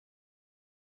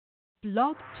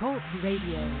Blog Talk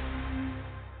Radio.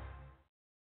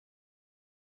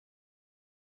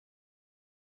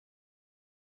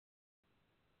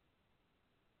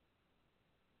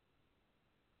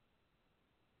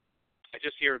 I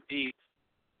just hear a beep.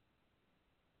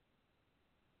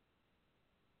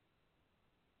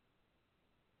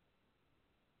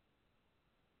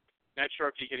 Not sure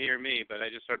if you can hear me, but I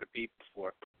just heard a beep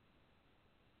before.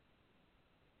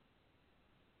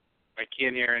 I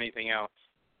can't hear anything else.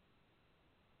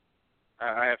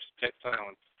 I have dead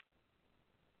silence.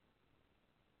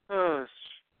 It's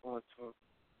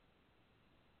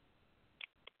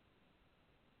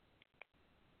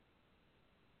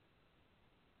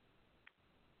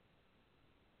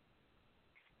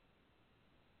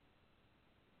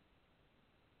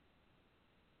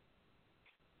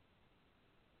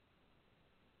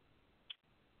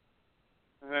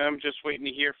I'm just waiting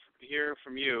to hear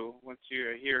from you. Once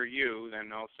you hear you,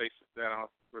 then I'll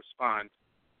respond.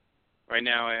 Right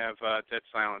now, I have dead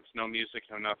silence, no music,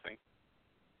 no nothing.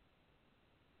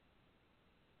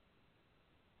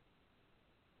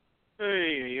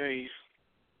 Hey, hey.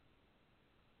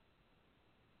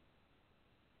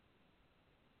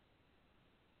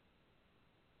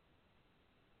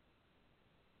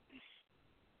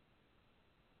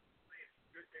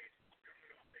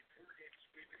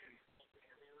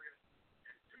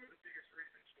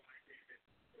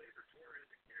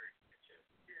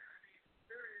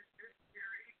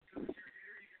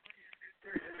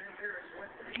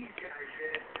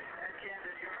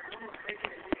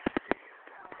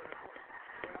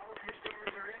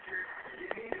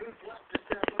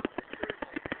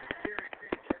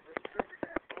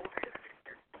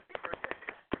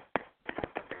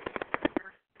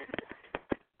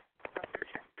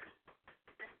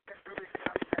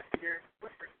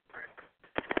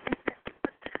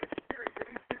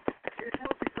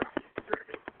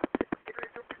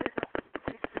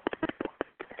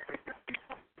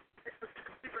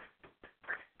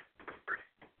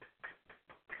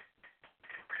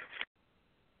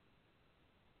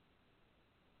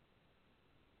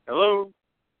 Hello?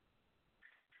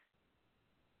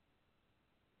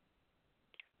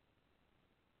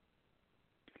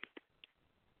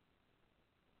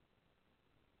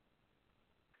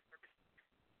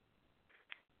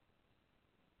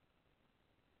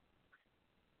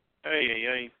 Hey, hey,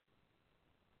 hey.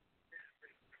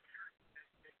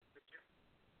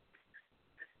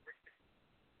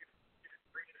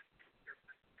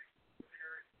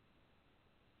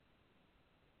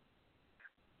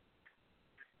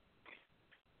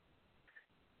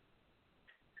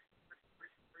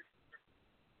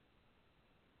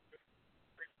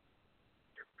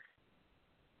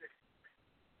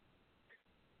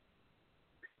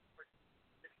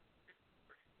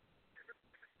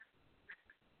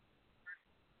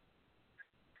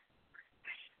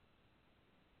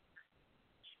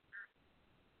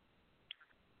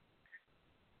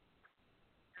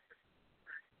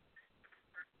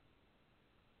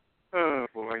 Oh,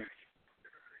 boy.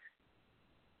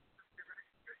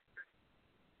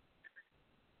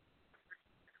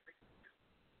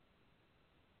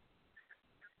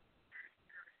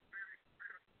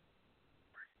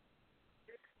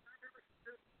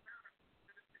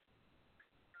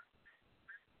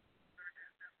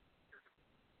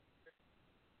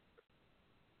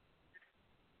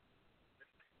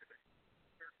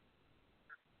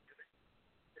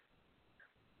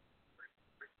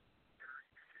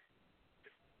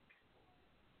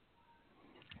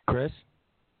 Chris?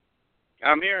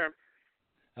 I'm here.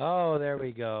 Oh, there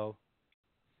we go.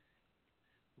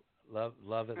 Love it,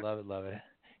 love it, love it.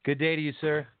 Good day to you,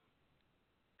 sir.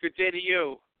 Good day to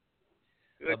you.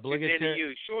 Good day to Obligatory.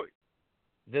 you. Sure.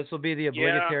 This will be the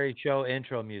obligatory show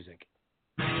intro music.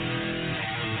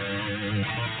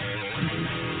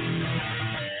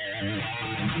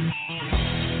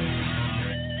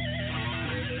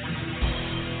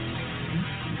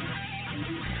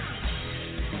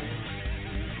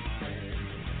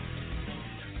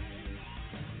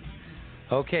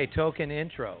 Okay, token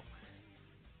intro.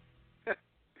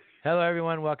 Hello,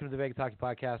 everyone. Welcome to the Vegas Hockey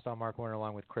Podcast. I'm Mark Warner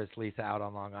along with Chris Lisa out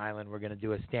on Long Island. We're going to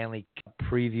do a Stanley Cup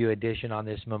preview edition on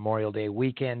this Memorial Day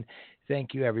weekend.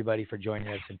 Thank you, everybody, for joining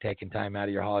us and taking time out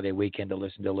of your holiday weekend to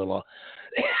listen to a little,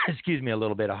 a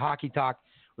little bit of hockey talk.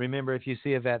 Remember, if you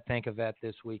see a vet, thank a vet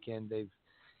this weekend.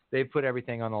 They've put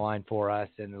everything on the line for us,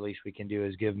 and the least we can do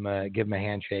is give them a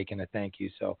handshake and a thank you.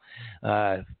 So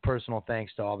personal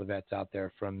thanks to all the vets out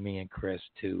there from me and Chris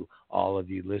to all of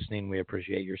you listening. We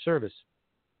appreciate your service.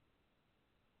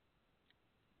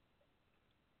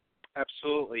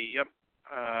 Absolutely, yep.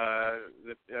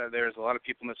 There's a lot of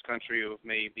people in this country who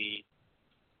may be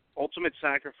ultimate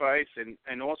sacrifice,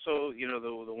 and also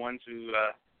the ones who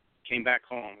came back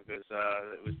home, because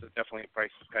it was definitely a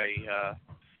price to pay.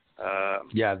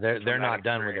 Yeah, they're not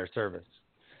done with their service.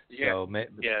 Yeah, So,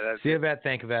 that's see a vet,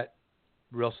 thank a vet.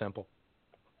 Real simple.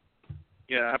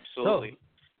 Yeah, absolutely.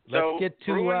 So, let's get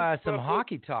to Bruins, some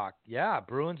hockey talk. Yeah,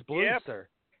 Bruins Blues, sir.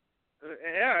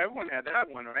 Yeah, everyone had that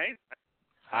one, right?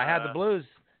 I had the Blues,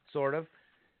 sort of.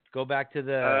 Go back to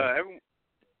the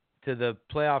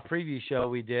playoff preview show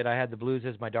we did. I had the Blues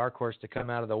as my dark horse to come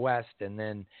out of the West, and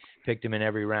then picked them in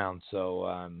every round. So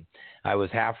I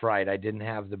was half right. I didn't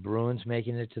have the Bruins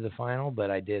making it to the final, but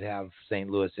I did have St.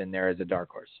 Louis in there as a dark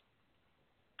horse.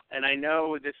 And I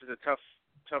know this is a tough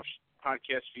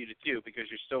podcast for you to do, because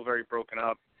you're still very broken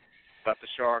up about the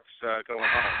Sharks going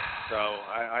home. So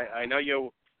I know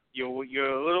you're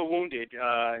a little wounded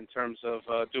in terms of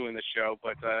doing the show,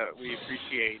 but we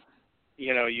appreciate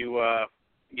you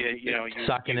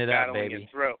sucking it up, baby.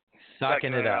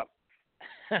 Sucking it up.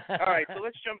 All right, so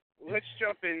let's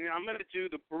jump in. I'm going to do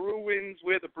the Bruins,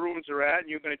 where the Bruins are at, and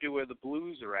you're going to do where the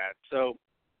Blues are at. So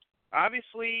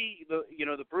obviously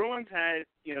the Bruins had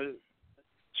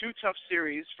two tough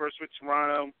series, first with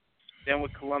Toronto, then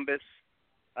with Columbus.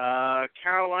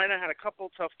 Carolina had a couple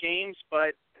tough games,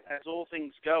 but as all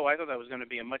things go, I thought that was going to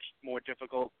be a much more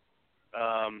difficult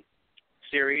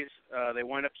series. They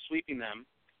wound up sweeping them.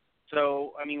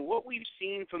 So, I mean, what we've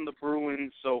seen from the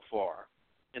Bruins so far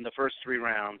in the first three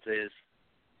rounds is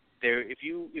if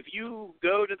you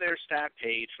go to their stat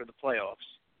page for the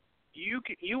playoffs, you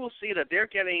will see that they're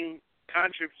getting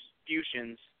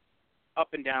contributions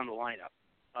up and down the lineup.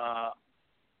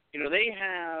 They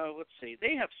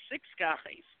have six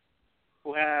guys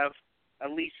who have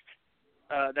at least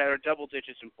that are double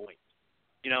digits in points.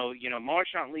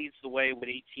 Marchand leads the way with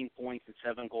 18 points and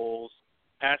 7 goals.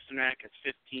 Pasternak has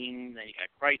 15. Then you got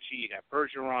Krejci, you got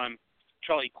Bergeron.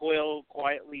 Charlie Coyle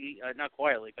not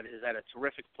quietly, but has had a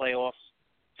terrific playoffs.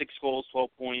 6 goals, 12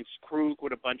 points. Krug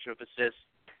with a bunch of assists.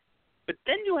 But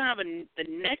then you have the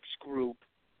next group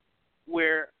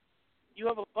where you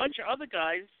have a bunch of other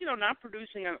guys, not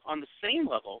producing on the same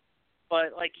level,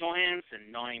 but like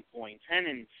Johansson, 9 points.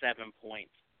 Hennen, 7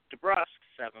 points. DeBrusk,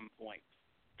 7 points.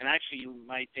 And actually, you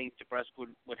might think DeBrusk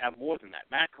would have more than that.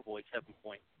 McAvoy, 7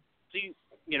 points. So,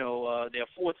 their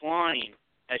fourth line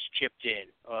has chipped in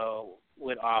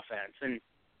with offense. And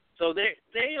so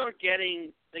they're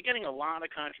getting a lot of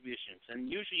contributions. And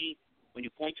usually when you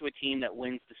point to a team that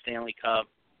wins the Stanley Cup,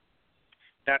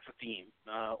 that's a theme.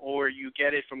 Or you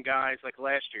get it from guys like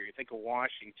last year. You think of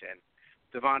Washington,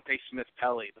 Devontae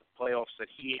Smith-Pelly, the playoffs that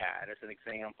he had as an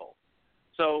example.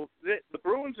 So the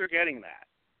Bruins are getting that.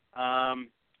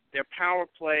 Their power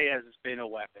play has been a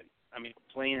weapon. I mean,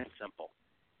 plain and simple.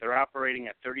 They're operating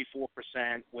at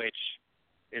 34%, which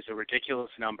is a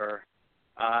ridiculous number.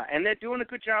 And they're doing a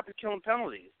good job at killing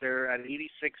penalties. They're at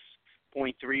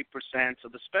 86.3%. So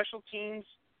the special teams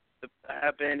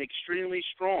have been extremely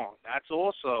strong. That's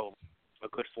also a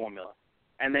good formula.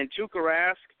 And then Tuukka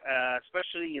Rask,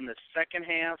 especially in the second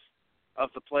half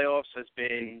of the playoffs, has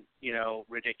been,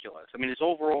 ridiculous. I mean, his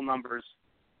overall numbers,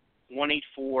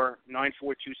 184,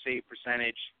 942 save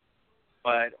percentage,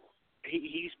 but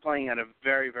he's playing at a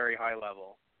very, very high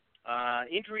level.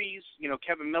 Injuries,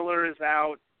 Kevin Miller is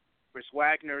out, Chris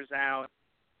Wagner is out.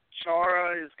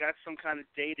 Chara has got some kind of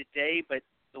day-to-day, but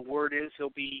the word is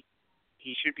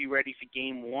he should be ready for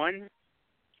game one.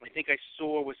 I think I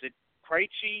saw, was it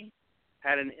Krejci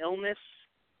had an illness,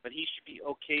 but he should be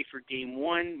okay for game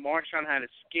one. Marchand had a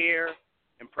scare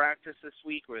in practice this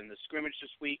week, or in the scrimmage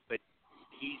this week, but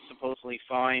he's supposedly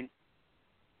fine.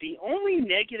 The only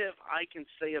negative I can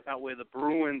say about where the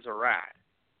Bruins are at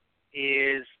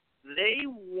is they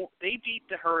beat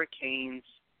the Hurricanes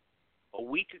a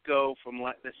week ago from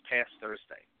this past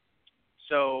Thursday.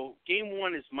 So game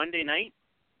one is Monday night.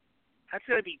 That's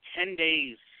going to be 10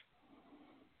 days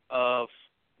of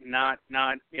not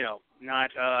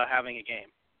having a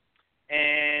game.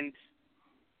 And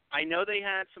I know they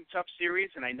had some tough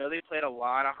series, and I know they played a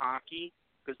lot of hockey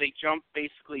because they jumped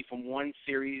basically from one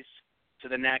series to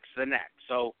the next.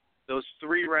 So those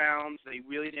 3 rounds, they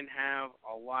really didn't have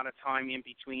a lot of time in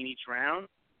between each round.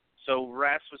 So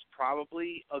rest was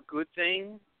probably a good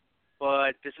thing,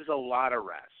 but this is a lot of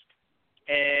rest.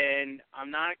 And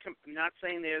I'm not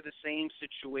saying they're the same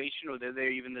situation or they're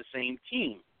even the same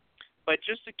team, but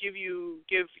just to give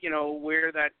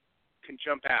where that can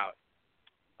jump out.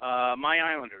 My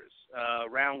Islanders,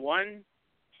 round one,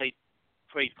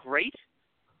 played great,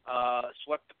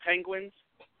 swept the Penguins.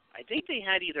 I think they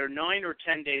had either 9 or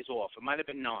 10 days off. It might have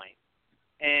been 9.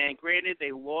 And granted,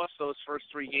 they lost those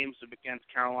first 3 games against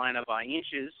Carolina by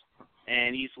inches,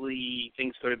 and easily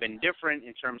things could have been different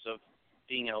in terms of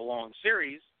being in a long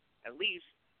series, at least,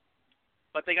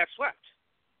 but they got swept.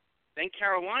 Then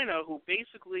Carolina, who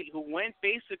went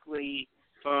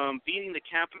from beating the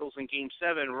Capitals in Game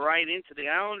 7 right into the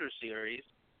Islanders series,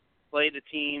 played a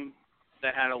team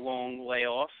that had a long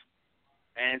layoff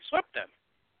and swept them.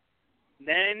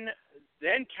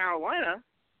 Then Carolina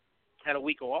had a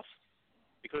week off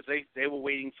because they were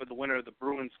waiting for the winner of the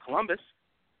Bruins-Columbus,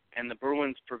 and the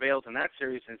Bruins prevailed in that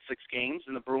series in 6 games,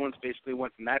 and the Bruins basically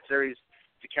went from that series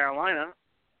to Carolina,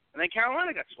 and then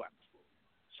Carolina got swept.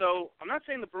 So I'm not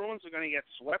saying the Bruins are going to get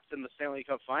swept in the Stanley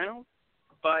Cup Final,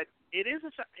 but it is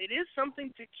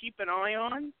something to keep an eye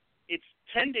on.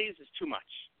 10 days is too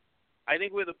much. I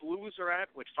think where the Blues are at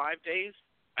with 5 days,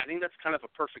 I think that's kind of a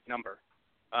perfect number.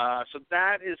 So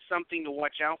that is something to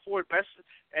watch out for.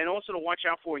 And also to watch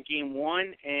out for in Game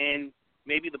 1, and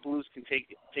maybe the Blues can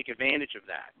take advantage of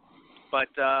that. But,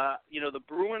 the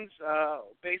Bruins,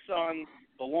 based on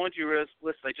the laundry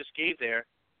list I just gave there,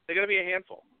 they're going to be a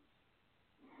handful.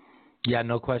 Yeah,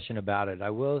 no question about it. I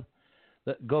will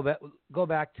go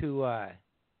back to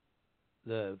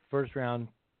the first round.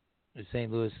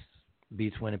 St. Louis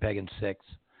beats Winnipeg in 6.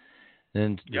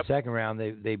 Then the second round,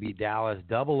 they beat Dallas,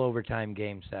 double overtime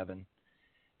Game 7,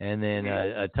 and then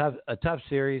a tough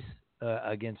series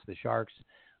against the Sharks.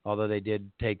 Although they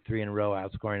did take 3 in a row,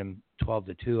 outscoring them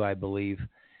 12-2, I believe,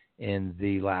 in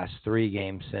the last 3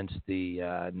 games since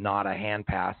the not a hand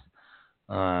pass.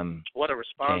 What a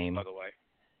response, game. By the way.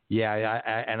 Yeah,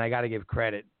 and I got to give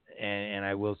credit, and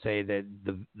I will say that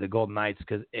the Golden Knights,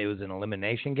 because it was an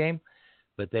elimination game,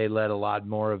 but they let a lot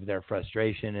more of their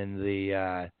frustration in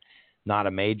the not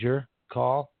a major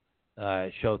call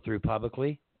show through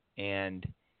publicly, and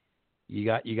you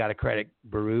got to credit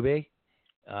Berube.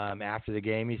 After the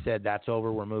game, he said, "That's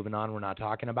over. We're moving on. We're not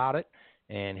talking about it."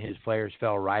 And his players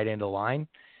fell right into line.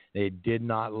 They did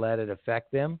not let it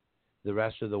affect them the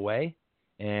rest of the way,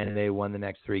 and they won the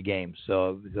next 3 games.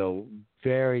 So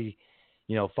very,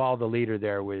 follow the leader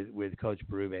there with Coach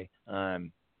Berube.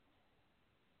 Won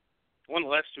the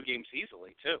last 2 games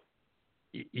easily too.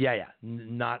 Yeah,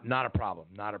 not a problem.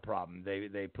 Not a problem.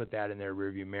 They put that in their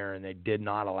rearview mirror, and they did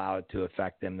not allow it to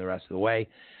affect them the rest of the way,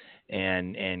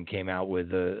 and came out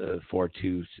with a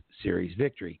 4-2 series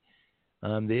victory.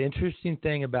 The interesting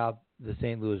thing about the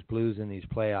St. Louis Blues in these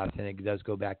playoffs, and it does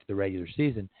go back to the regular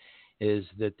season, is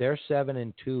that they're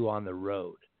 7-2 on the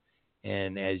road,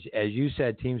 and as you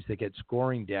said, teams that get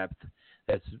scoring depth,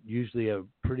 that's usually a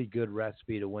pretty good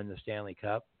recipe to win the Stanley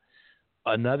Cup.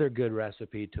 Another good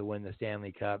recipe to win the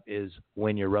Stanley Cup is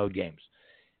win your road games.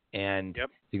 And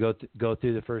you go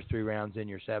through the first 3 rounds and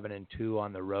you're 7-2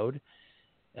 on the road.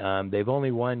 They've only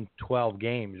won 12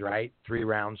 games, right? 3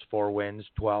 rounds, 4 wins,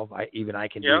 12. I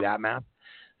can do that math.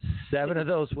 7 of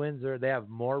those wins they have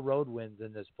more road wins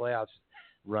in this playoffs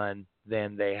run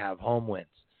than they have home wins.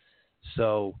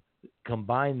 So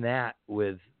combine that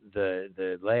with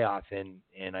the layoff, and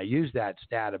I use that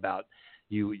stat about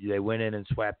they went in and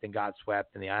swept and got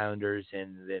swept, and the Islanders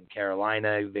and then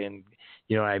Carolina. Then,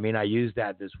 you know what I mean? I used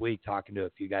that this week talking to a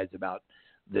few guys about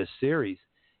this series.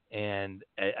 And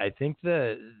I think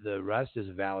the rest is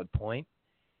a valid point.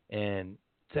 And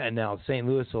now St.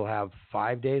 Louis will have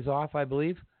 5 days off, I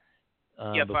believe,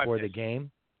 before the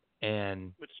game.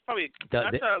 And which is probably that's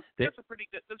a pretty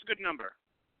good, that's a good number.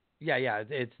 Yeah.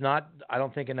 It's not, I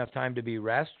don't think, enough time to be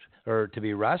rushed.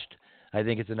 I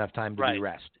think it's enough time to be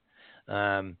rest.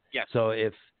 So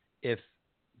if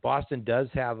Boston does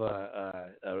have a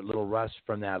little rust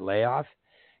from that layoff,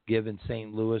 given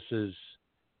St. Louis's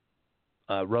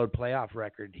road playoff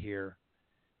record here,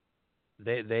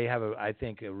 they have I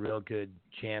think a real good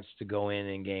chance to go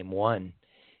in Game 1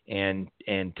 and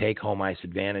take home ice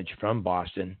advantage from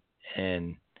Boston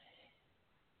and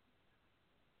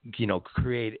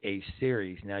create a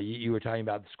series. Now you were talking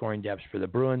about the scoring depths for the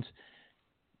Bruins.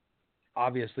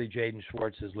 Obviously, Jaden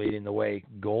Schwartz is leading the way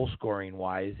goal scoring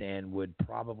wise and would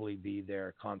probably be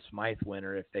their Conn Smythe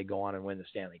winner if they go on and win the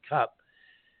Stanley Cup.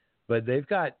 But they've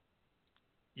got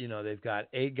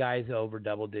 8 guys over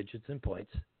double digits in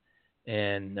points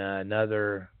and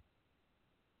another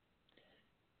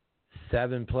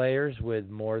 7 players with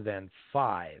more than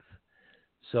 5.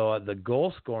 So the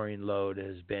goal scoring load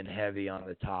has been heavy on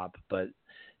the top, but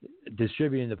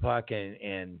distributing the puck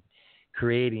and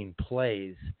creating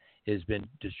plays has been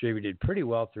distributed pretty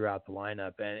well throughout the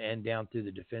lineup and down through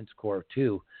the defense core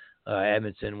too.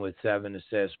 Edmondson with 7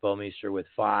 assists, Bouwmeester with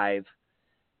 5,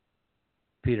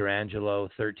 Peter Angelo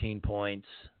 13 points.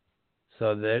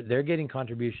 So they're getting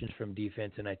contributions from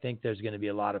defense, and I think there's going to be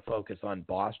a lot of focus on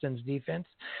Boston's defense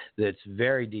that's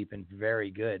very deep and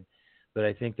very good. but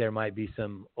I think there might be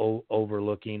some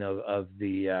overlooking of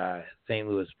the St.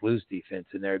 Louis Blues defense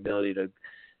and their ability to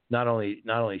not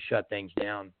only shut things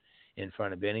down in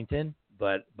front of Bennington,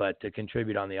 but to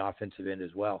contribute on the offensive end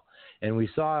as well. And we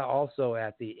saw also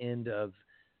at the end of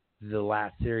the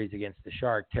last series against the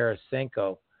Shark,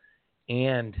 Tarasenko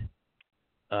and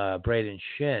Braden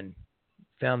Shin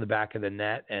found the back of the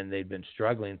net, and they've been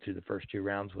struggling through the first 2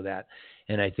 rounds with that.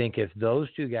 And I think if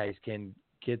those 2 guys can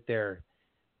get their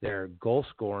goal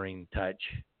scoring touch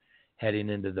heading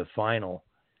into the final,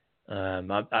 I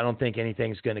don't think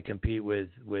anything's going to compete with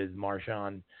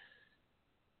Marchand,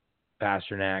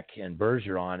 Pasternak, and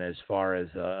Bergeron as far as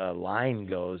a line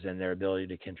goes and their ability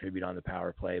to contribute on the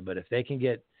power play. But if they can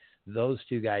get those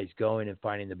 2 guys going and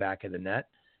finding the back of the net,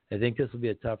 I think this will be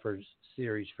a tougher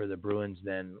series for the Bruins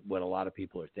than what a lot of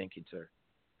people are thinking, sir.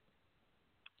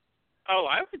 Oh,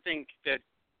 I would think that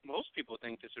most people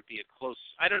think this would be a close.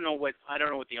 I don't know what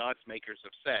the odds makers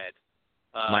have said.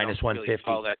 Minus 150.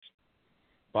 Really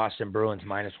Boston Bruins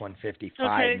minus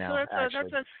 155 now.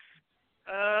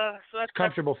 So that's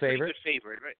comfortable favorite. Good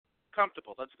favorite, right?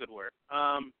 Comfortable. That's a good word.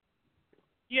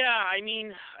 Yeah, I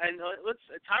mean, and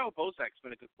Tyler Bozak's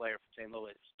been a good player for St.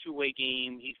 Louis. 2-way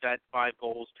game. He's got 5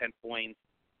 goals, 10 points.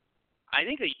 I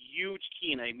think a huge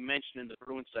key, and I mentioned in the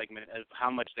Bruins segment, of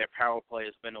how much their power play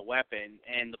has been a weapon,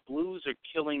 and the Blues are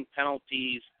killing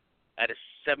penalties at a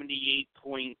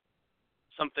 78-point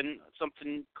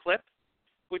something clip,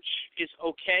 which is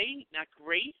okay, not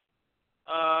great.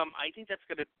 I think that's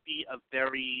going to be a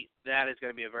very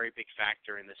big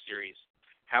factor in this series.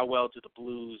 How well do the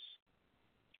Blues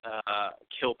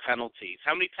kill penalties?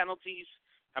 How many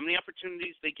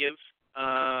opportunities they give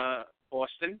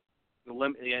Boston?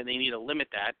 They need to limit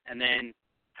that, and then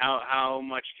how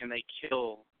much can they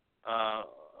kill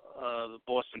the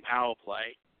Boston power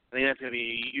play? I think that's going to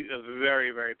be a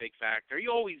very, very big factor. He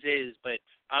always is, but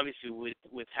obviously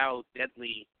with how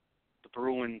deadly the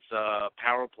Bruins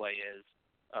power play is,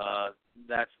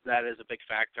 that is a big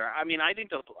factor. I mean, I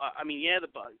think look,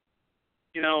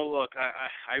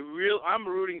 I'm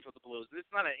rooting for the Blues.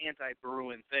 It's not an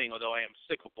anti-Bruin thing, although I am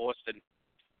sick of Boston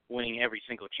winning every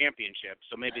single championship,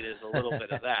 so maybe there's a little bit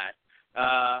of that.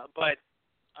 But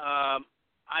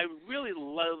I really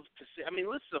love to see. I mean,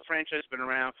 this is a franchise that's been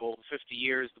around for over 50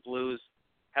 years. The Blues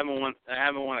haven't won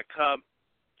a cup.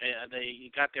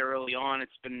 They got there early on.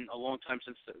 It's been a long time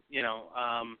since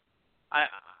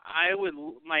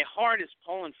my heart is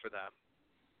pulling for them,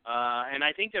 and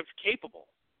I think they're capable,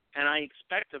 and I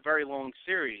expect a very long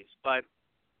series,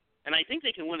 and I think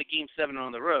they can win a Game 7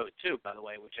 on the road, too, by the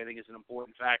way, which I think is an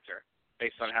important factor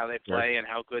based on how they play and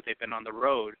how good they've been on the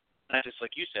road, not just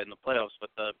like you said in the playoffs, but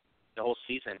the whole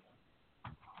season.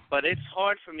 But it's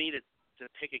hard for me to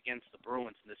pick against the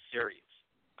Bruins in this series.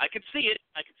 I could see it.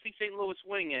 I could see St. Louis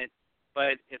winning it,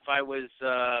 but if I was,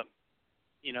 to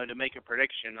make a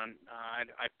prediction,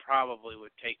 I probably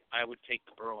would take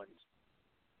the Bruins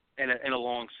in a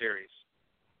long series.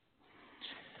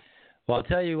 Well, I'll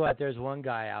tell you what, there's one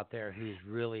guy out there who's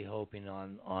really hoping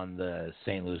on the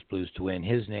St. Louis Blues to win.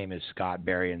 His name is Scott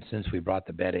Berry, and since we brought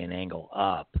the betting angle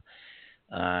up,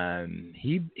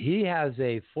 he has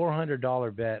a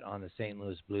 $400 bet on the St.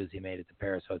 Louis Blues he made at the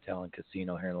Paris Hotel and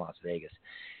Casino here in Las Vegas.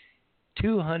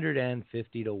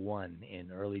 250 to 1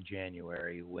 in early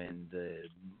January when the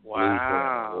Blues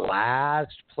were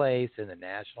last place in the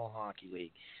National Hockey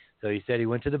League. So he said he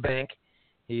went to the bank.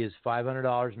 He is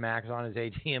 $500 max on his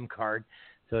ATM card.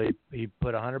 So he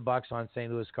put $100 on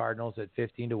St. Louis Cardinals at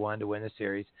 15 to 1 to win the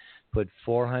series. Put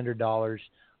 $400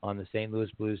 on the St. Louis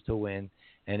Blues to win,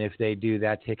 and if they do,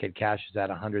 that ticket cashes at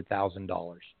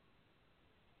 $100,000.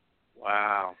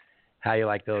 Wow! How you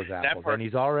like those apples? And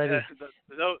he's already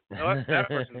that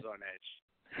person's on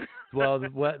edge. Well,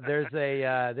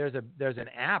 there's an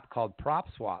app called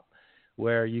PropSwap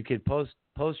where you could post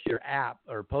your app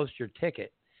or post your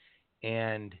ticket.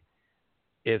 And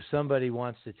if somebody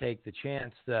wants to take the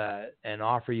chance and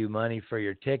offer you money for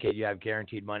your ticket, you have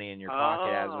guaranteed money in your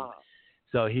pocket.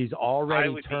 So he's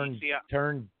already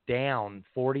turned down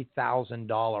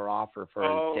 $40,000 offer for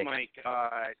his ticket. Oh, my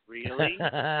God. Really?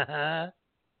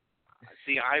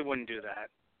 See, I wouldn't do that.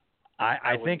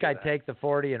 I think I'd take the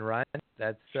 40 and run.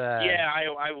 That's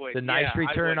I would. It's a nice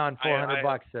return on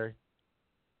 $400, sir.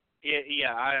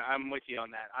 Yeah, I'm with you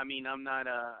on that. I mean, I'm not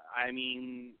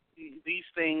these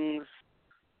things,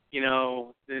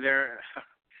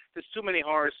 there's too many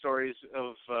horror stories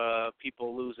of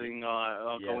people losing,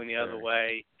 going the other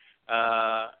way.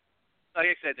 Like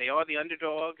I said, they are the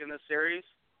underdog in the series.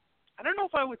 I don't know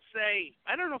if I would say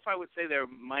they're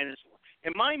minus.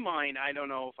 In my mind, I don't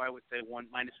know if I would say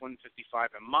minus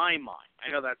 155. In my mind, I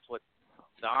know that's what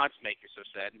the odds makers have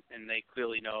said, and they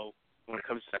clearly know when it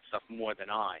comes to that stuff more than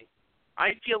I.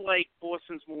 I feel like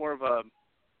Boston's more of a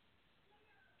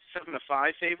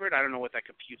 7-5 favorite. I don't know what that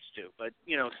computes to, but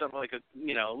something like a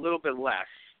little bit less.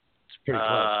 It's pretty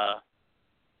close.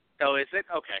 Oh, is it?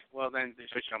 Okay. Well, then it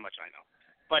shows you how much I know.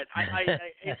 But I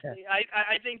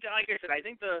think, like I said, I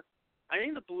think the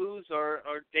Blues are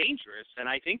dangerous, and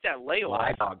I think that layoff.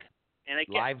 Live dog. And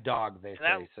Live dog, they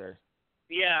say, sir.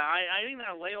 Yeah, I think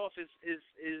that layoff is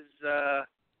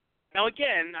now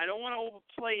again. I don't want to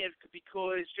overplay it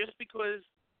because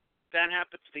that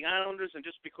happened to the Islanders, and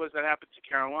just because that happened to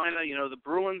Carolina, the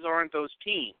Bruins aren't those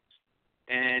teams,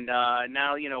 and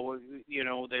now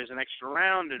there's an extra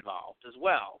round involved as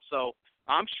well. So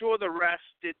I'm sure the rest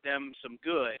did them some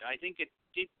good. I think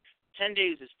 10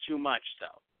 days is too much,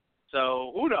 though.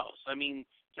 So who knows? I mean,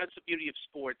 that's the beauty of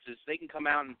sports is they can come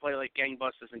out and play like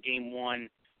gangbusters in Game 1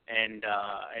 and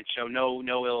show no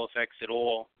ill effects at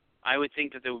all. I would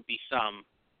think that there would be some.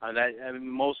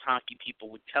 Most hockey people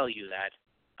would tell you that.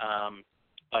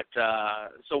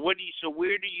 So where do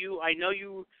you? I know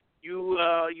you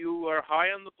are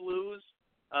high on the Blues.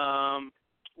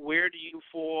 Where do you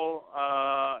fall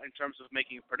in terms of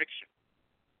making a prediction?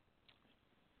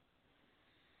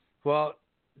 Well,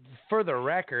 for the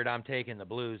record, I'm taking the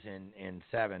Blues in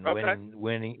 7, okay.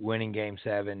 winning Game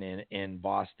 7 in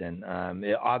Boston.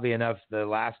 Oddly enough, the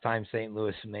last time St.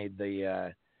 Louis made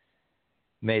the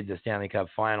Stanley Cup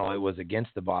Final, it was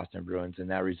against the Boston Bruins, and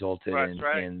that resulted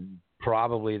in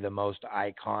probably the most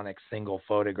iconic single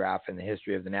photograph in the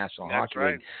history of the National Hockey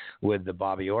League with the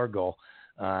Bobby Orr goal,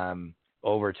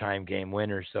 overtime game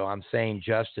winner. So I'm saying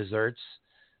just desserts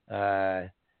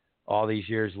all these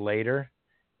years later.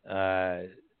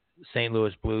 St.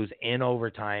 Louis Blues in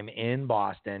overtime in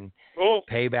Boston. Oh,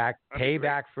 payback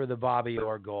for the Bobby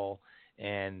Orr goal,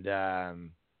 and that.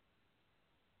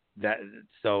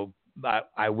 So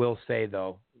I will say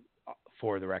though,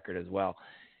 for the record as well,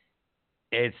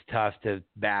 it's tough to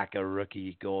back a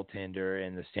rookie goaltender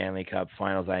in the Stanley Cup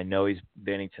Finals. I know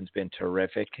Binnington's been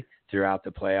terrific throughout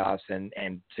the playoffs and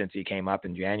since he came up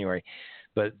in January.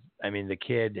 But I mean, the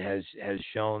kid has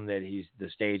shown that the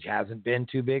stage hasn't been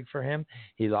too big for him.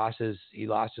 He lost his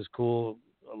cool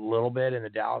a little bit in the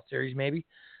Dallas series, maybe.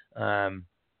 But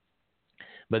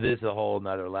this is a whole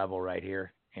nother level right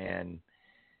here, and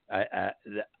I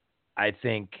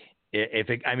think if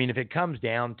it comes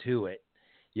down to it,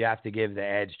 you have to give the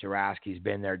edge to Rask. He's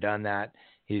been there, done that.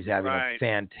 He's having a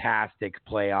fantastic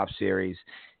playoff series.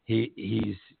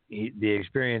 He's the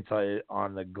experience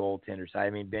on the goaltender side. I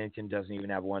mean, Binnington doesn't even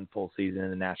have one full season in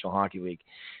the National Hockey League,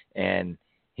 and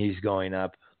he's going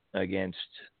up against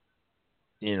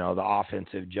the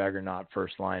offensive juggernaut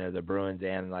first line of the Bruins,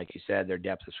 and like you said, their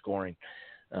depth of scoring.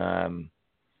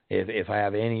 If I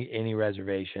have any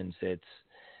reservations, it's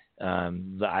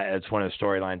one of the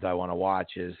storylines I want to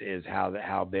watch is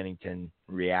how Binnington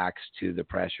reacts to the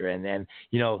pressure, and then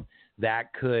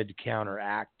that could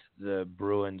counteract the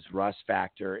Bruins' rust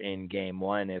factor in Game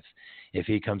 1 if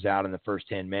he comes out in the first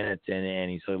 10 minutes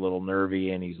and he's a little nervy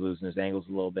and he's losing his angles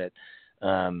a little bit.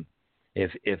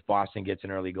 If Boston gets an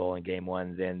early goal in Game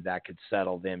 1, then that could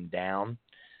settle them down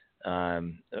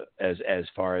as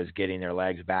far as getting their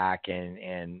legs back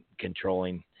and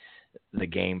controlling the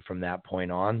game from that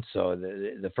point on. So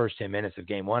the first 10 minutes of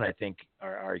Game 1, I think,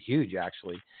 are huge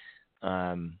actually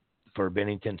for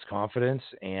Binnington's confidence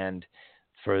and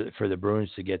for the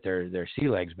Bruins to get their sea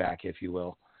legs back, if you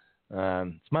will.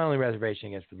 It's my only reservation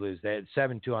against the Blues. They had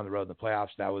 7-2 on the road in the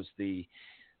playoffs. That was the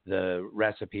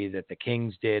recipe that the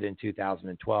Kings did in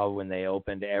 2012 when they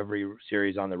opened every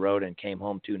series on the road and came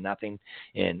home 2-0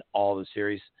 in all the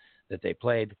series that they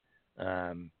played.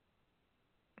 Winning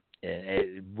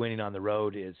on the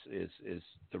road is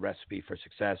the recipe for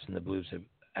success, and the Blues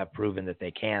have proven that they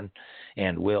can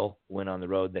and will win on the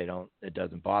road. It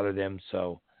doesn't bother them.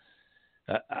 So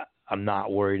I'm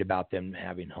not worried about them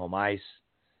having home ice.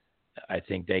 I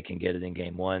think they can get it in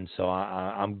Game 1. So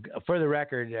I'm for the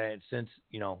record, since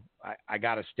I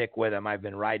got to stick with them. I've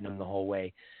been riding them the whole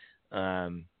way.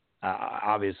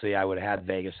 Obviously, I would have had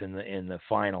Vegas in the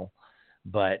final,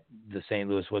 but the St.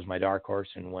 Louis was my dark horse,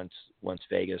 and once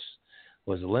Vegas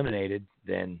was eliminated,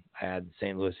 then I had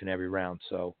St. Louis in every round.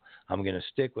 So I'm going to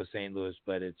stick with St. Louis,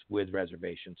 but it's with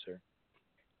reservation, sir.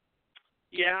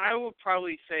 Yeah, I would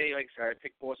probably say, like I said, I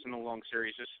picked Boston in a long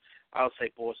series. I'll say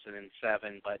Boston in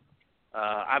 7, but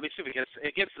obviously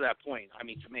it gets to that point. I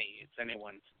mean, to me, it's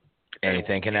anyone's.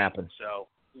 Anything can happen. So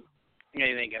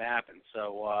anything can happen.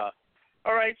 So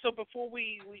all right. So before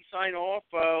we sign off,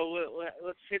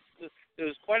 let's hit.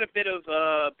 There's quite a bit of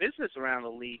business around the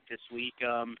league this week.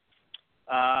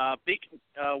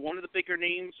 One of the bigger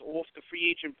names off the free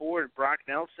agent board, Brock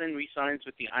Nelson, re-signs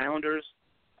with the Islanders.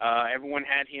 Everyone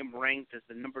had him ranked as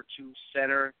the number 2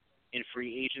 center in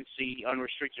free agency,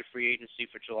 unrestricted free agency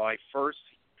for July 1st.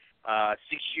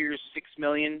 6 years, $6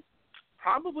 million.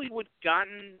 Probably would have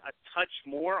gotten a touch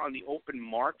more on the open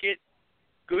market.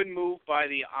 Good move by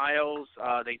the Isles.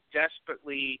 They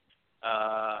desperately,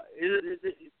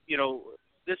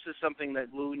 this is something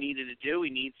that Lou needed to do. He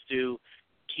needs to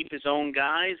keep his own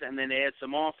guys and then add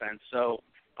some offense. So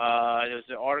there was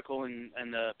an article in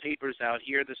the papers out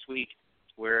here this week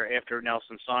where after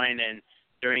Nelson signed and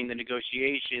during the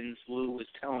negotiations, Lou was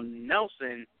telling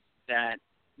Nelson that,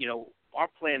 our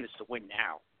plan is to win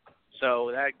now.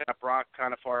 So that got Brock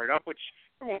kind of fired up, which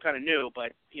everyone kind of knew.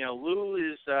 But, Lou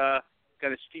is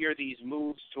going to steer these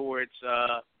moves towards,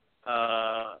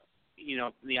 the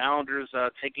Islanders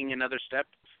taking another step,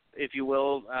 if you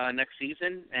will, next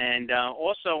season. And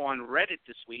also on Reddit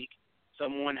this week,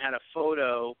 someone had a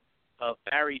photo of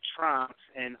Barry Trotz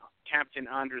and Captain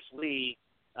Anders Lee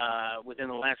within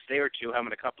the last day or two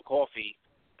having a cup of coffee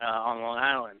on Long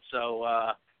Island. So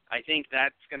I think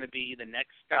that's going to be the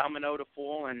next domino to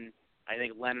fall, and I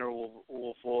think Leonard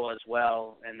will fall as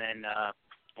well, and then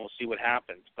we'll see what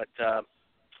happens. But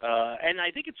and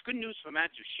I think it's good news for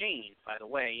Matt Duchene, by the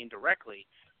way, indirectly,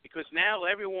 because now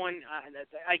everyone,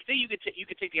 I think you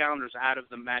could take the Islanders out of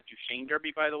the Matt Duchene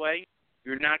derby. By the way,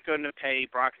 you're not going to pay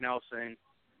Brock Nelson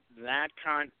that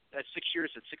 6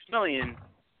 years at $6 million,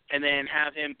 and then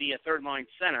have him be a third line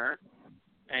center,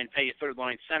 and pay a third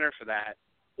line center for that,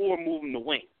 or move him to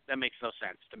wing. That makes no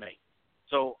sense to me.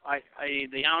 So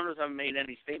the Islanders haven't made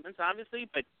any statements, obviously,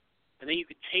 but I think you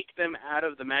could take them out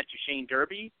of the Matt Duchene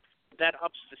derby. That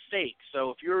ups the stakes. So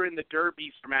if you're in the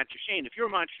derby for Matt Duchene, if you're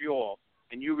Montreal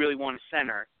and you really want a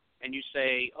center, and you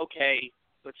say, okay,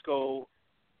 let's go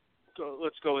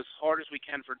as hard as we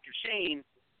can for Duchene,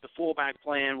 the fullback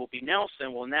plan will be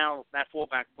Nelson. Well, now that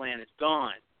fullback plan is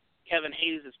gone. Kevin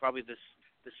Hayes is probably the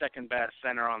second best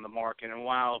center on the market, and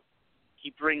while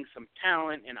he brings some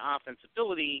talent and offense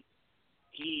ability,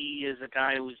 he is a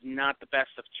guy who's not the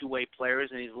best of two-way players,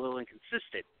 and he's a little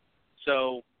inconsistent.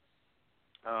 So,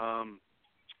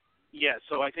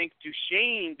 so I think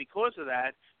Duchene, because of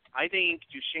that, I think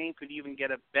Duchene could even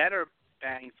get a better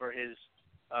bang for his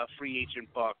free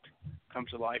agent buck come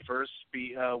July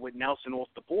 1st with Nelson off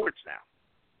the boards now.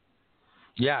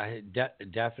 Yeah,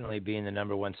 definitely being the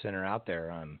number 1 center out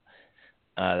there.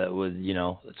 With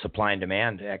supply and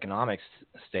demand economics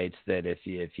states that if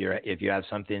you have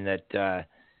something that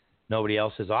nobody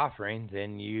else is offering,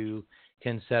 then you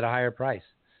can set a higher price.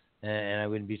 And I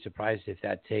wouldn't be surprised if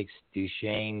that takes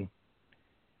Duchene.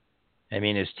 I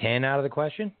mean, is 10 out of the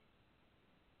question?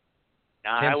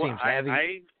 10 seems heavy.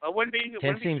 I wouldn't be.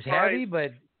 10 seems heavy,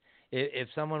 but if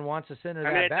someone wants a center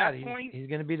that bad, he's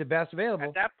going to be the best available.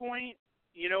 At that point,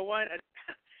 you know what?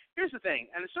 Here's the thing.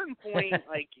 At a certain point,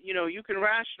 you can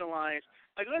rationalize.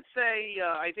 Like, let's say,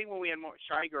 I think when we had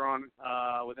Shiger on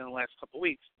within the last couple of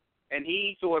weeks, and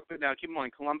he thought, now keep in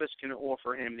mind, Columbus can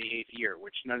offer him the 8th year,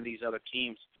 which none of these other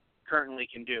teams currently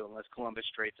can do unless Columbus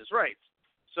trades his rights.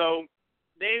 So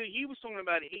he was talking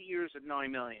about 8 years at $9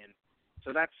 million.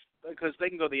 So that's because they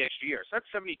can go the extra year. So that's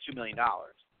 $72 million.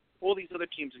 All these other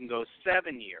teams can go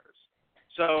 7 years.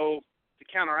 So to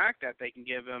counteract that, they can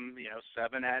give him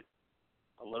 7 at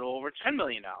a little over $10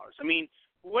 million. I mean,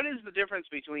 what is the difference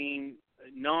between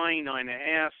 9,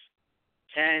 9.5,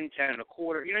 10, 10 and a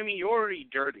quarter? You know what I mean? You're already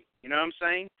dirty. You know what I'm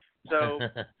saying? So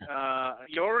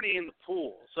you're already in the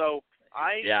pool. So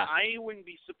I wouldn't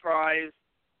be surprised.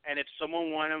 And if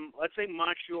someone wanted him, let's say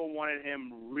Montreal wanted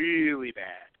him really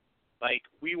bad, like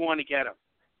we want to get him.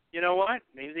 You know what?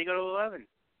 Maybe they go to 11.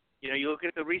 You look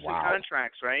at the recent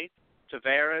contracts, right?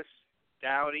 Tavares,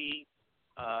 Doughty,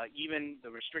 even the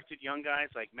restricted young guys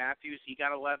like Matthews, he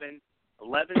got 11.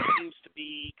 11 seems to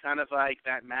be kind of like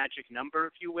that magic number,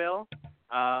 if you will.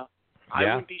 I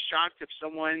wouldn't be shocked if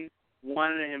someone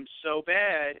wanted him so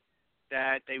bad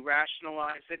that they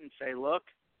rationalize it and say, look,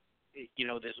 there's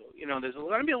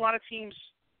going to be a lot of teams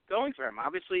going for him.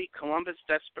 Obviously, Columbus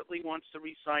desperately wants to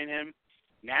re-sign him.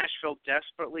 Nashville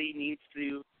desperately needs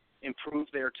to improve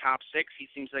their top 6. He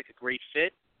seems like a great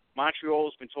fit. Montreal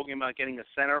has been talking about getting a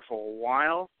center for a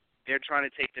while. They're trying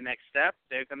to take the next step.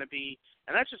 They're going to be,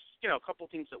 and that's just a couple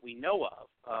teams that we know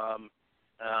of.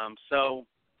 So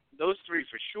those 3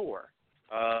 for sure.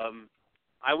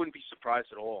 I wouldn't be surprised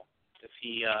at all if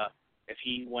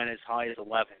he went as high as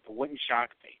 11. It wouldn't shock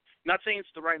me. I'm not saying it's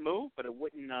the right move, but it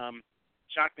wouldn't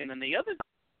shock me. And then the other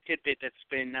tidbit that's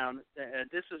been now,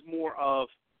 this is more of,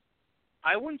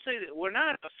 I wouldn't say that we're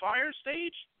not at the fire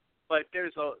stage, but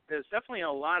there's definitely a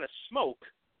lot of smoke,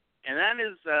 and that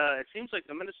is it seems like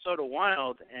the Minnesota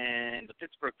Wild and the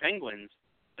Pittsburgh Penguins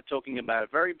are talking about a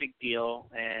very big deal,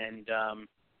 and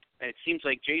it seems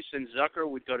like Jason Zucker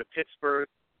would go to Pittsburgh,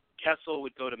 Kessel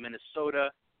would go to Minnesota.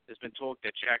 There's been talk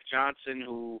that Jack Johnson,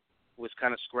 who was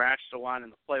kind of scratched a lot in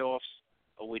the playoffs,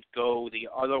 would go the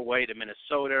other way to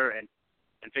Minnesota, and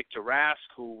Victor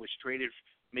Rask, who was traded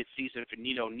midseason for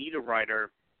Nino Niederreiter,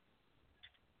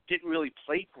 didn't really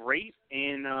play great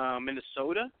in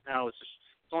Minnesota. Now it's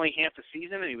only half the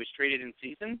season, and he was traded in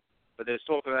season, but there's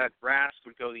talk that Rask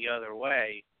would go the other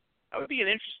way. That would be an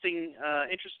interesting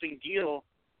deal.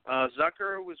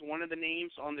 Zucker was one of the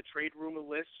names on the trade rumor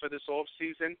list for this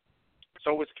offseason.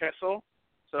 So was Kessel.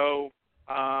 So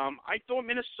I thought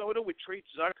Minnesota would trade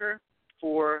Zucker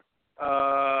for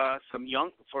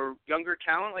younger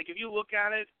talent. Like if you look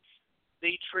at it,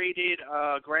 they traded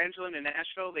Granlund in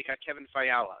Nashville. They got Kevin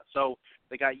Fiala. So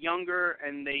they got younger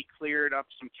and they cleared up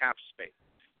some cap space.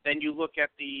 Then you look at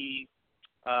the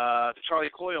Charlie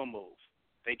Coyle move.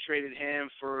 They traded him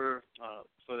for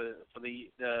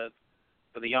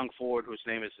the young forward whose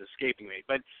name is escaping me.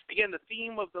 But again, the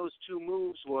theme of those two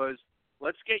moves was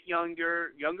let's get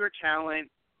younger talent,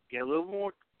 get a little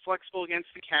more flexible against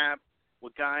the cap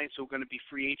with guys who are going to be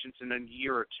free agents in a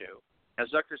year or two. Now,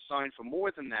 Zucker signed for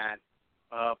more than that,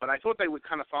 but I thought they would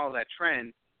kind of follow that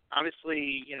trend.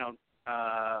 Obviously,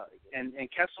 and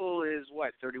Kessel is,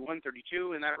 31,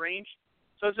 32 in that range?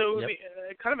 So it would be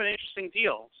kind of an interesting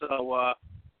deal. So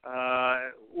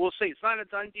we'll see. It's not a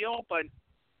done deal, but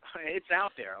it's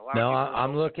out there.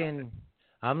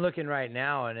 I'm looking right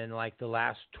now, and in like the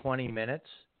last 20 minutes,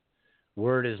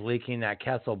 word is leaking that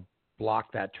Kessel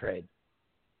blocked that trade.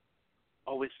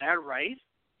 Oh, is that right?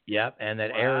 Yep, and that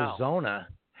Arizona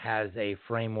has a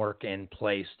framework in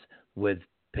place with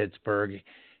Pittsburgh,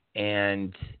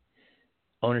 and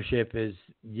ownership is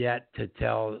yet to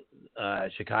tell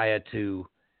Shikaya to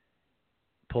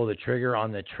pull the trigger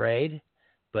on the trade,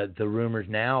 but the rumors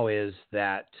now is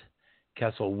that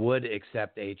Kessel would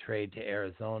accept a trade to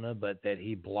Arizona, but that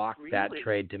he blocked that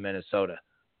trade to Minnesota.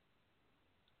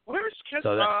 Where's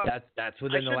Kessel? So that's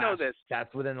within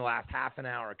the last half an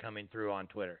hour coming through on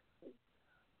Twitter.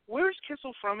 Where's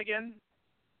Kessel from again?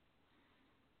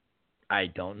 I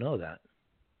don't know that.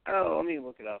 Oh, let me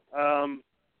look it up.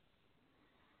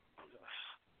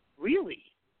 Really?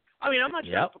 I mean, I'm not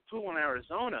trying to poo on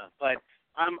Arizona, but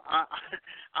I'm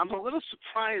a little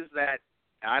surprised that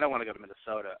I don't want to go to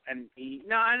Minnesota. And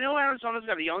I know Arizona's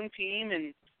got a young team,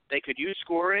 and they could use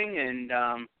scoring, and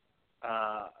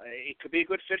it could be a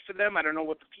good fit for them. I don't know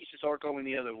what the pieces are going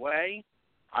the other way.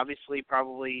 Obviously,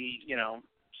 probably,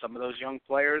 some of those young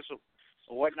players or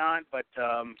whatnot. But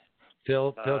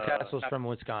Phil Kessel's from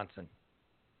Wisconsin.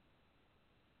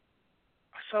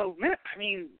 So, man, I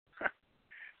mean,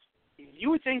 you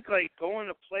would think like going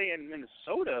to play in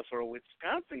Minnesota for a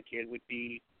Wisconsin kid would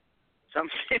be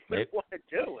something we want to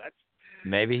do.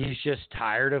 Maybe he's just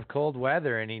tired of cold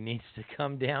weather and he needs to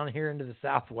come down here into the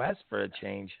Southwest for a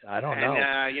change. I don't know.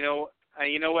 And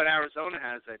you know what Arizona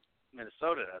has that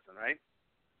Minnesota doesn't, right?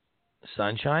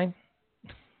 Sunshine?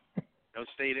 No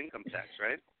state income tax,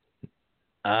 right?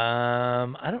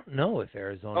 I don't know if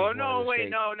Arizona. Oh no! Wait,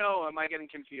 no. Am I getting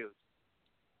confused?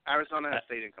 Arizona has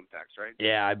state income tax, right?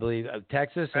 Yeah, I believe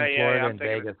Texas and Florida and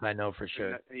Vegas. I know for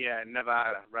sure. Yeah,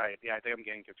 Nevada, right? Yeah, I think I'm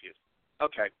getting confused.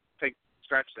 Okay,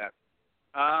 scratch that.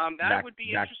 That would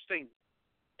be interesting.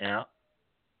 Yeah.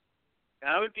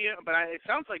 That would be, but it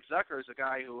sounds like Zucker is a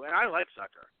guy who, and I like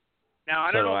Zucker. Now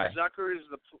I don't know if Zucker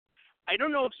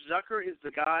is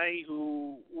the guy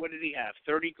who. What did he have?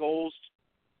 30 goals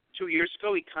 2 years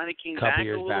ago. He kind of came back a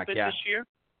little bit this year.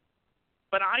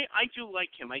 But I do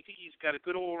like him. I think he's got a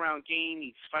good all-around game.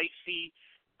 He's feisty.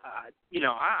 I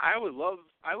would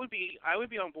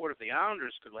be on board if the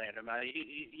Islanders could land him.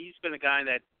 He's been a guy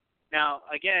that. Now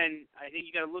again, I think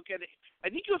you got to look at it. I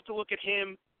think you have to look at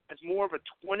him as more of a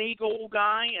 20-goal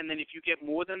guy, and then if you get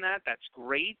more than that, that's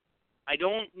great. I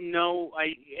don't know.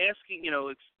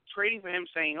 It's trading for him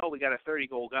saying, "Oh, we got a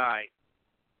 30-goal guy,"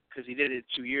 because he did it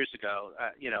 2 years ago.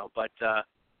 But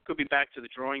could be back to the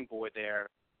drawing board there.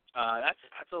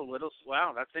 That's a little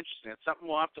wow. That's interesting. That's something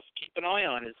we'll have to keep an eye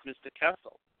on. Is Mr.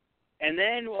 Kessel, and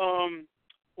then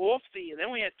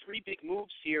then we had three big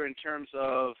moves here in terms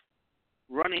of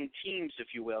running teams,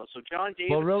 if you will. So John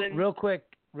Davidson. Well, real quick,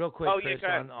 oh, Chris,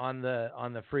 on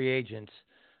the free agents.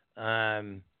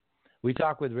 We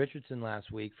talked with Richardson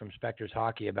last week from Spectors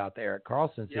Hockey about the Erik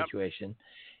Karlsson situation,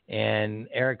 and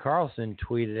Erik Karlsson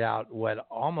tweeted out what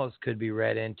almost could be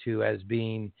read into as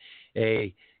being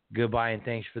a goodbye and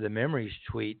thanks for the memories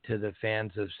tweet to the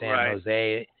fans of San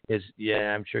Jose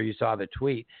I'm sure you saw the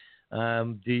tweet.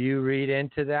 Do you read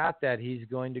into that he's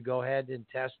going to go ahead and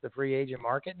test the free agent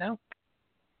market now?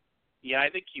 Yeah, I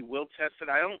think he will test it.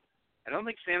 I don't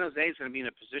think San Jose is going to be in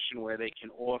a position where they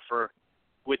can offer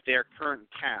with their current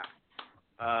cap.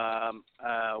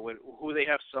 With who they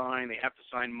have signed, they have to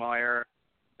sign Meyer,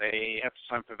 they have to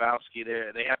sign Pavelski.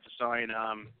 They have to sign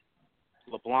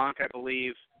LeBlanc, I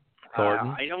believe.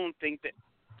 Thornton. I don't think that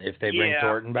if they bring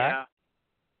Thornton back.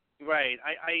 Yeah. Right.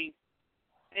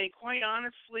 And quite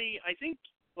honestly, I think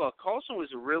Carlson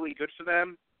was really good for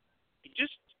them.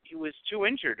 He was too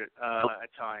injured at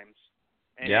times.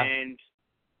 And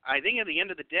I think at the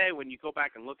end of the day, when you go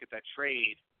back and look at that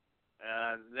trade,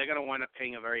 they're going to wind up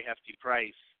paying a very hefty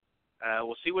price.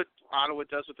 We'll see what Ottawa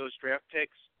does with those draft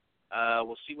picks.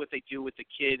 We'll see what they do with the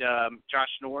kid,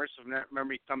 Josh Norris, if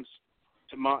memory comes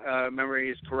to memory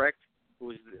is correct, who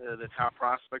was the top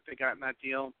prospect they got in that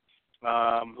deal,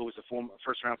 who was a former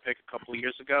first-round pick a couple of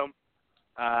years ago.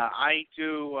 I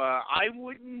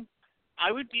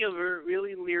would be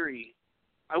really leery.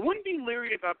 I wouldn't be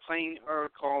leery about playing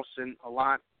Erik Karlsson a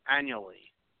lot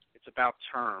annually. It's about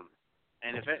term.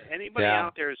 And if anybody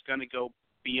out there is going to go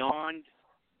beyond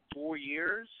 4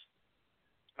 years,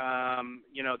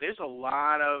 there's a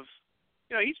lot of,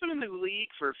 he's been in the league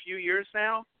for a few years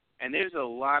now, and there's a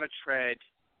lot of tread.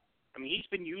 I mean, he's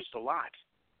been used a lot.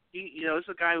 This is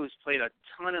a guy who's played a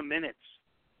ton of minutes.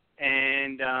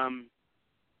 And,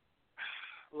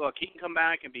 look, he can come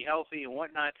back and be healthy and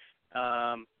whatnot.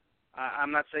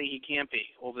 I'm not saying he can't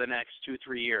be over the next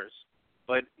 2-3 years.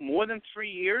 But more than 3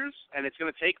 years, and it's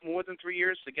going to take more than 3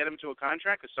 years to get him to a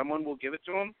contract because someone will give it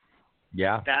to him.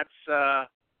 Yeah. That's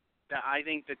I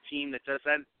think the team that does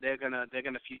that, they're gonna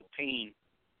feel pain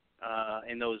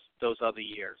in those other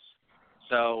years.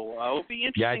 So it'll be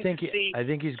interesting to see. I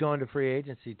think he's going to free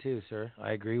agency too, sir.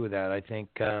 I agree with that. I think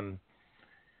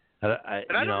but I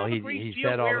don't have a great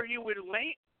deal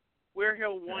where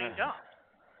he'll wind up.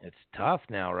 It's tough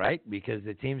now, right? Because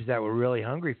the teams that were really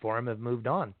hungry for him have moved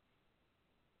on.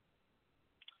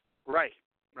 Right.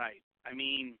 I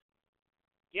mean,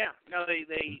 Dallas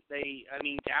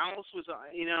was,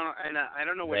 and I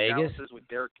don't know what Dallas is with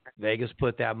their. Vegas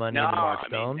put that money into Mark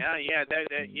Stone.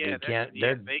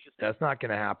 Vegas. That's not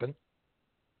going to happen.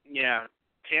 Yeah,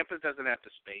 Tampa doesn't have the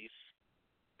space.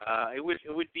 It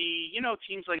would be,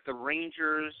 teams like the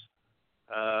Rangers.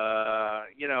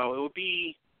 It would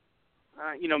be,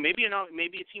 maybe a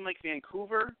team like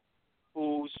Vancouver,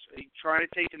 who's trying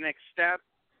to take the next step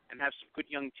and have some good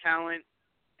young talent,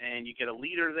 and you get a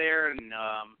leader there, and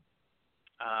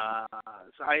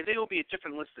so I think it'll be a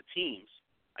different list of teams.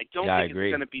 I don't think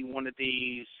it's going to be one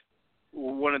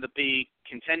of the big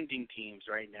contending teams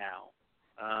right now.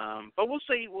 But we'll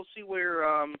see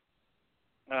where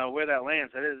that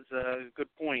lands. That is a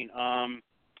good point.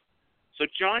 So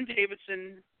John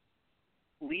Davidson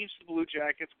leaves the Blue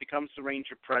Jackets, becomes the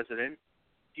Ranger president.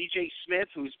 DJ Smith,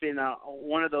 who's been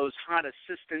one of those hot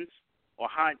assistants or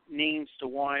hot names to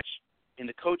watch in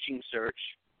the coaching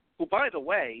search, who, by the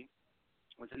way,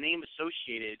 was a name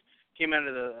associated, came out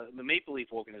of the Maple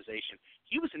Leaf organization.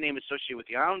 He was a name associated with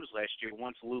the Islanders last year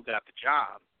once Lou got the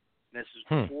job. And this was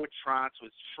before Trotz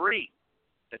was free.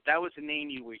 That was the name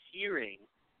you were hearing.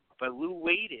 But Lou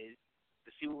waited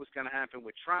to see what was going to happen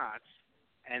with Trotz.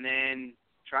 And then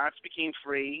Trotz became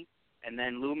free. And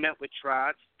then Lou met with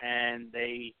Trotz, and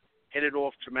they hit it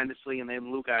off tremendously, and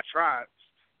then Lou got Trotz.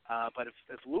 But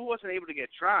if Lou wasn't able to get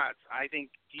Trotz, I think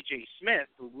DJ Smith,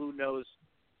 who Lou knows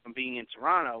from being in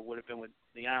Toronto, would have been with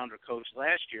the Islander coach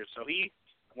last year. So he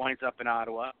winds up in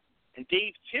Ottawa. And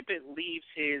Dave Tippett leaves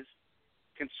his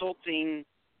consulting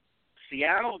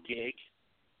Seattle gig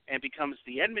and becomes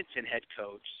the Edmonton head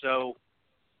coach. So,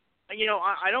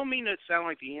 I don't mean to sound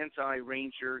like the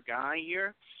anti-Ranger guy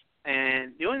here.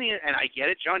 And the only thing, and I get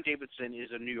it, John Davidson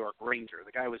is a New York Ranger.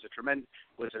 The guy was a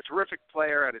terrific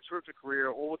player, had a terrific career,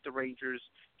 all with the Rangers.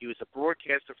 He was a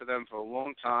broadcaster for them for a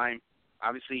long time.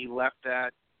 Obviously, he left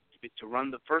that to run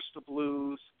the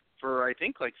Blues for, I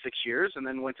think, like 6 years, and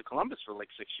then went to Columbus for like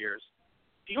 6 years.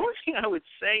 The only thing I would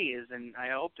say is, and I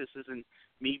hope this isn't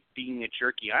me being a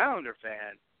jerky Islander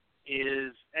fan,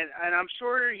 is, and I'm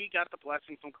sure he got the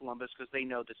blessing from Columbus because they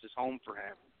know this is home for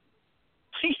him.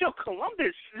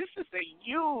 Columbus, this is a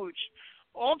huge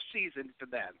off season for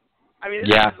them. I mean,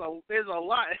 there's a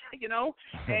lot, and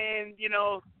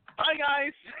bye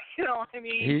guys, he's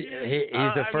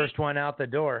the first one out the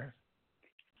door.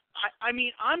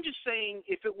 I'm just saying,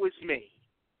 if it was me,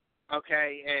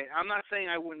 okay, and I'm not saying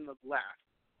I wouldn't have left,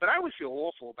 but I would feel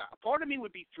awful about it. Part of me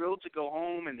would be thrilled to go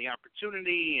home and the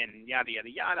opportunity and yada yada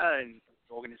yada and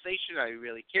the organization I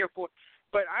really care for,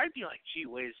 but I'd be like, gee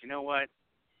whiz, you know what?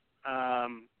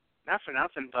 not for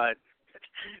nothing, but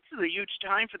this is a huge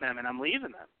time for them, and I'm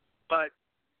leaving them. But,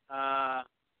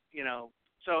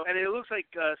 so, and it looks like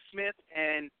Smith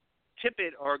and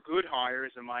Tippett are good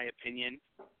hires, in my opinion.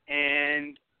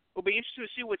 And it'll be interesting to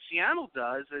see what Seattle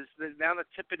does. Now that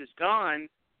Tippett is gone,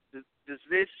 does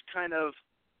this kind of,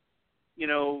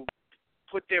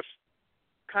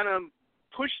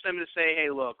 push them to say, hey,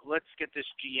 look, let's get this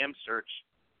GM search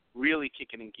really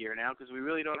kicking in gear now, because we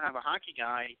really don't have a hockey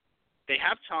guy. They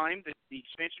have time. The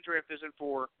expansion draft isn't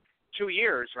for 2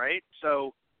 years, right?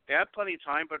 So they have plenty of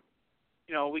time, but,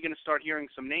 we're going to start hearing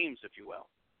some names, if you will.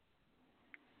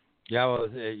 Yeah, well,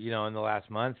 in the last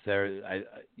month,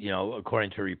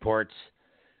 according to reports,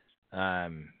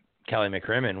 Kelly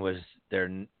McCrimmon was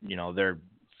their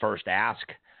first ask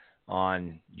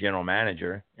on general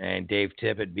manager, and Dave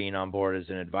Tippett being on board as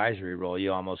an advisory role,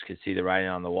 you almost could see the writing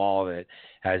on the wall that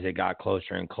as it got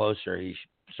closer and closer, he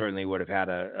certainly would have had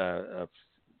a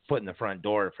foot in the front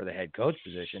door for the head coach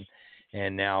position.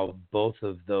 And now both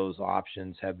of those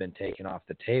options have been taken off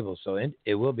the table. So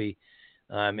it will be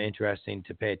interesting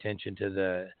to pay attention to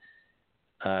the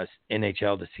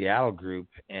NHL to Seattle group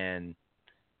and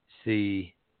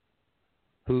see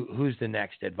who's the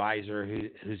next advisor,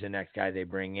 who's the next guy they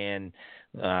bring in,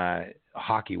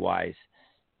 hockey-wise.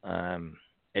 I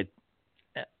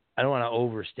don't want to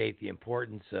overstate the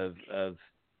importance of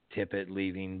Tippett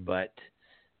leaving, but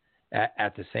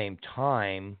at the same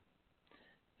time,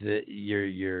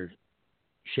 you're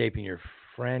shaping your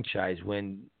franchise.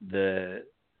 When the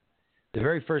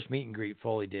very first meet and greet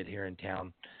Foley did here in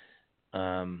town,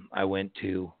 I went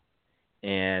to,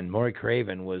 and Maury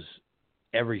Craven was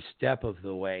every step of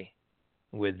the way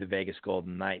with the Vegas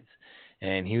Golden Knights.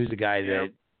 And he was the guy that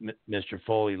Mr.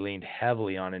 Foley leaned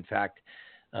heavily on. In fact,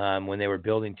 when they were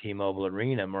building T-Mobile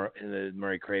Arena,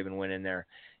 Maury Craven went in there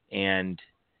and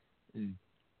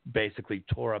basically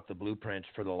tore up the blueprints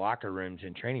for the locker rooms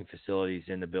and training facilities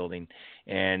in the building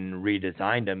and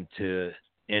redesigned them to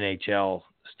NHL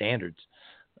standards.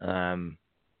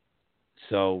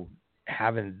 So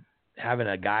having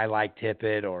a guy like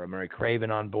Tippett or a Maury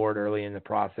Craven on board early in the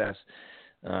process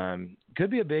could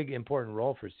be a big, important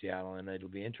role for Seattle, and it'll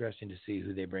be interesting to see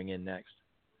who they bring in next.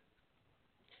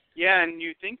 Yeah, and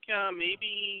you think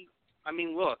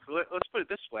look, let's put it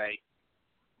this way.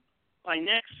 By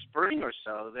next spring or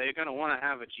so, they're going to want to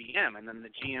have a GM, and then the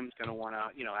GM's going to want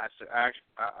to, has to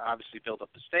obviously build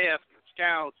up the staff and the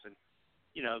scouts, and,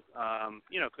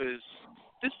 because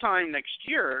this time next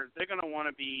year, they're going to want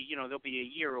to be, they'll be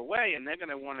a year away, and they're going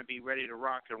to want to be ready to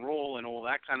rock and roll and all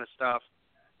that kind of stuff.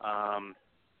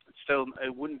 Still,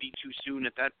 it wouldn't be too soon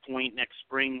at that point next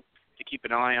spring to keep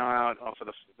an eye out for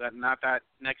not that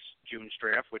next June's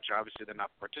draft, which obviously they're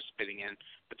not participating in,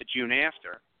 but the June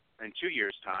after in 2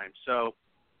 years' time. So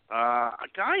a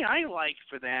guy I like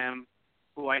for them,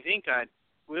 who I think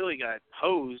really got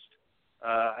posed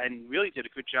and really did a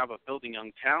good job of building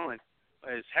young talent,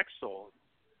 is Hextall.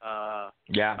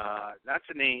 That's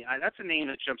a name. That's a name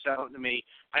that jumps out to me.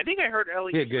 I think I heard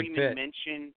Ellie Freeman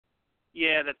mention,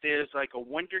 that there's like a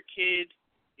wonder kid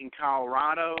in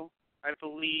Colorado, I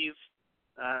believe.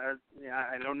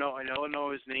 I don't know. I don't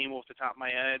know his name off the top of my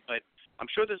head, but I'm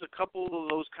sure there's a couple of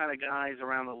those kind of guys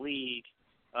around the league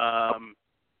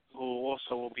who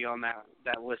also will be on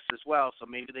that list as well. So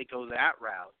maybe they go that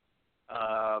route.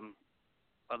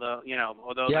 Although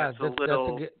that's a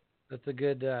little. That's a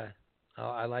good.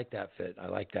 I like that fit.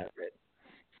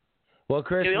 Well,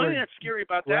 Chris, the only thing that's scary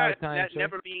about that sir.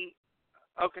 never being.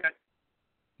 Okay.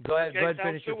 Go ahead.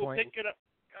 Finish your point. We'll pick it up.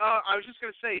 I was just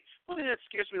going to say, one thing that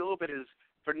scares me a little bit is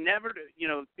for never to,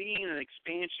 being an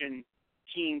expansion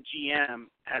team GM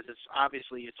has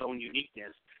obviously its own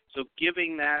uniqueness. So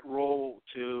giving that role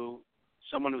to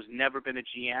someone who's never been a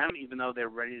GM, even though they're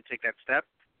ready to take that step,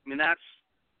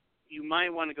 you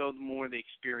might want to go more the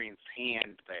experienced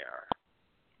hand there.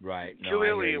 Right. No,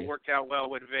 clearly, it worked out well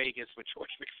with Vegas with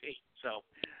George McPhee. So,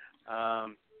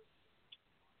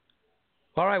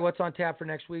 all right, what's on tap for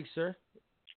next week, sir?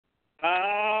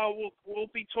 We'll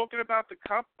be talking about the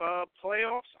Cup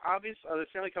playoffs, obviously, the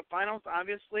Stanley Cup Finals.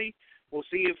 Obviously, we'll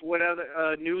see if what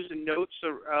other news and notes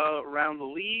are around the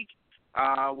league.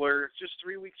 We're just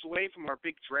 3 weeks away from our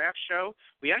big draft show.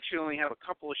 We actually only have a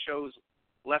couple of shows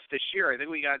left this year. I think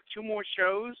we got 2 more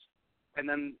shows, and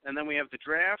then we have the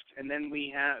draft, and then we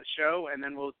have a show, and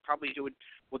then we'll probably do it.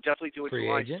 We'll definitely do it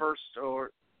July 1st,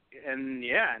 and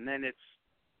then it's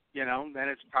then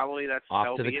it's probably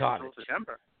off to the cottage until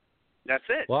December. That's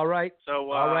it. Well, all right. So,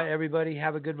 all right, everybody,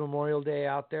 have a good Memorial Day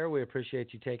out there. We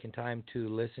appreciate you taking time to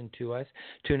listen to us.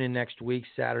 Tune in next week,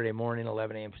 Saturday morning,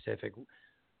 11 a.m. Pacific,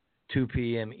 2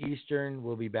 p.m. Eastern.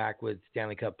 We'll be back with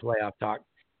Stanley Cup playoff talk.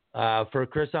 For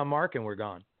Chris, I'm Mark, and we're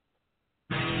gone.